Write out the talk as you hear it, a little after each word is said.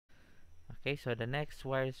Okay, so the next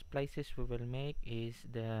wire splices we will make is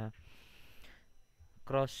the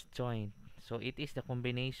cross joint. So it is the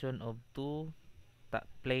combination of two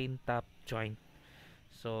plain top joint.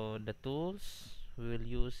 So the tools we will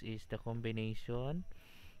use is the combination,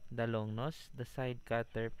 the long nose, the side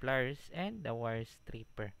cutter, pliers, and the wire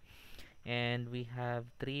stripper. And we have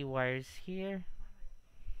three wires here.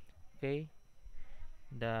 Okay,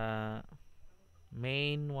 the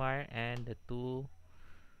main wire and the two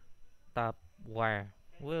top wire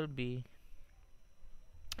will be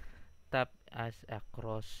tapped as a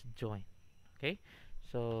cross joint. Okay,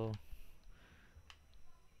 so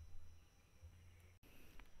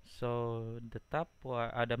the top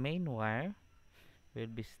wire, the main wire will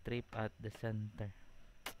be stripped at the center.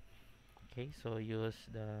 Okay, so use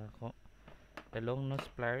the long nose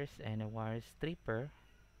pliers and a wire stripper.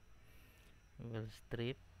 We will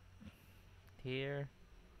strip here.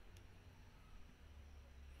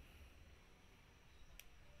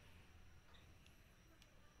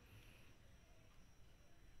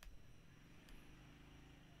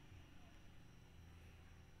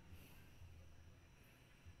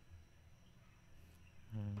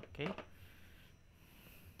 Okay,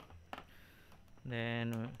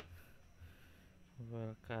 then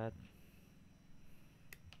we'll cut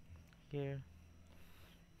here.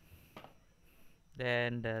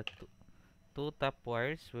 Then the two top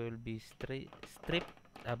wires will be stripped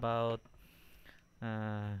about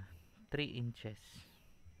uh, 3 inches.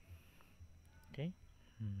 Okay.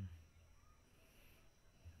 Hmm.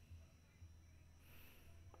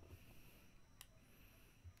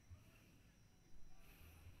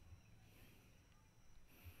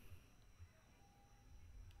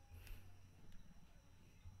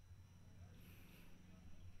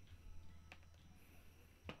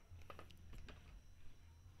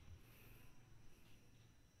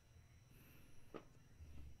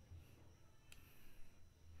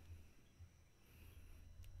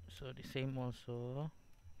 So the same also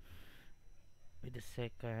with the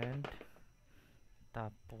second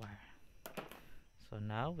top wire. So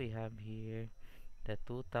now we have here the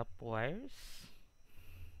two top wires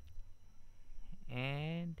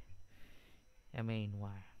and a main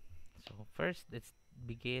wire. So first let's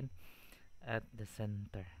begin at the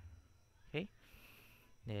center. Okay,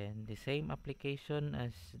 then the same application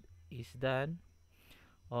as is done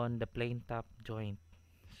on the plain top joint.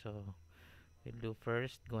 So we'll do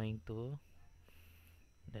first going to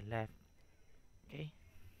the left. Okay,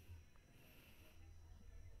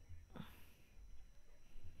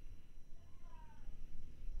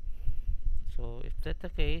 so if that's the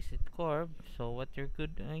case it curved, so what you're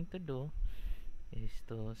going to do is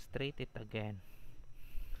to straight it again.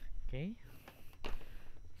 Okay,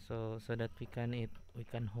 so that we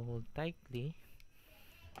can hold tightly.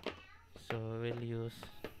 So we'll use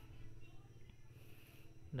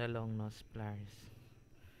the long nose pliers.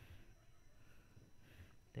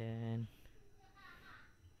 Then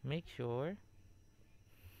make sure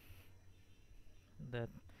that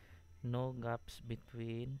no gaps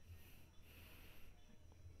between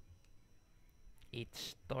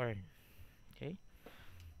each turn. Okay,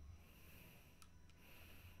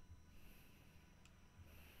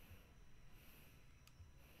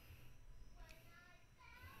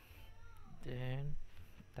 then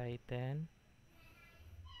tighten.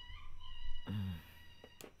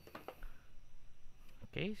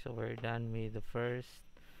 Okay, so we're done with the first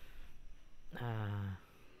uh,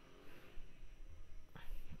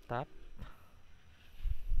 top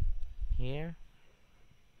here.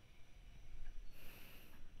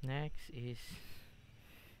 Next is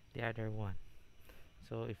the other one.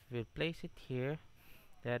 So if we place it here,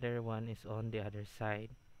 the other one is on the other side.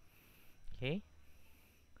 Okay,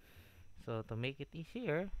 so to make it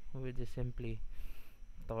easier we just simply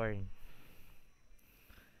turn.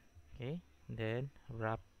 Okay, then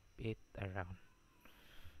wrap it around.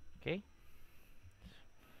 Okay,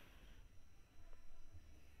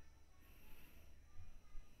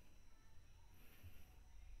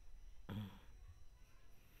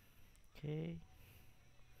 okay,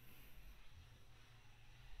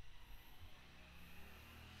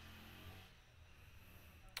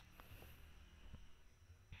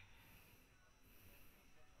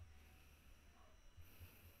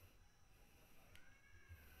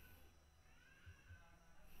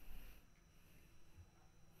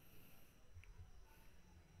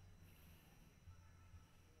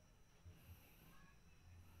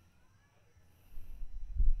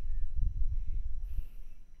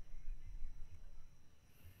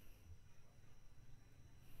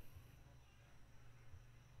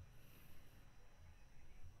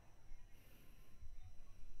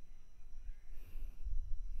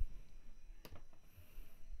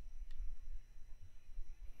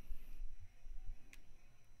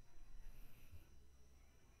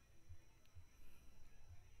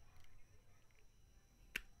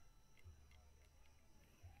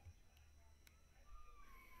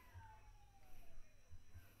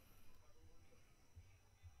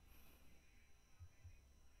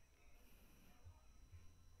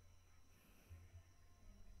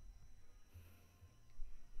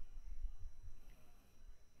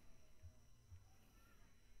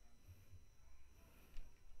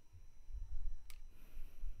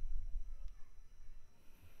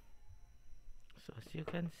 So as you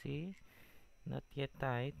can see, not yet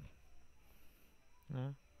tight,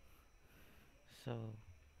 no? So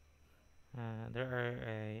there are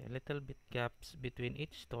a little bit gaps between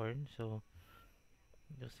each torn, so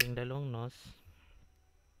using the long nose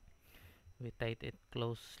we tight it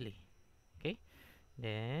closely. Okay,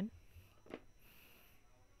 then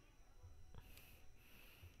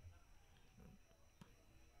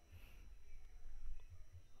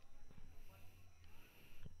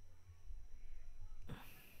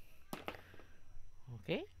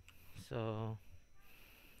okay, so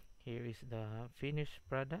here is the finished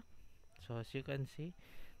product. So as you can see,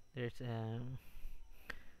 there's a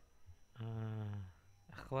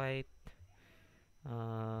quite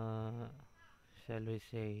uh, shall we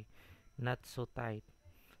say, not so tight.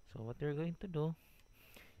 So what we're going to do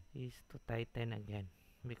is to tighten again,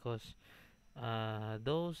 because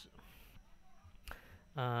those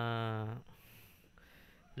uh,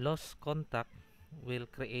 lost contact will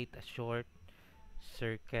create a short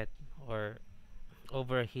circuit or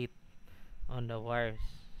overheat on the wires.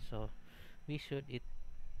 So we should it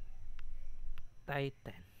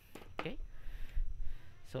tighten. Okay,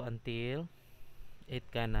 so until it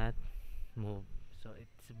cannot move, so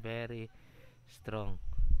it's very strong.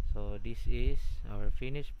 So this is our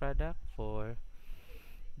finished product for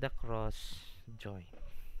the cross joint.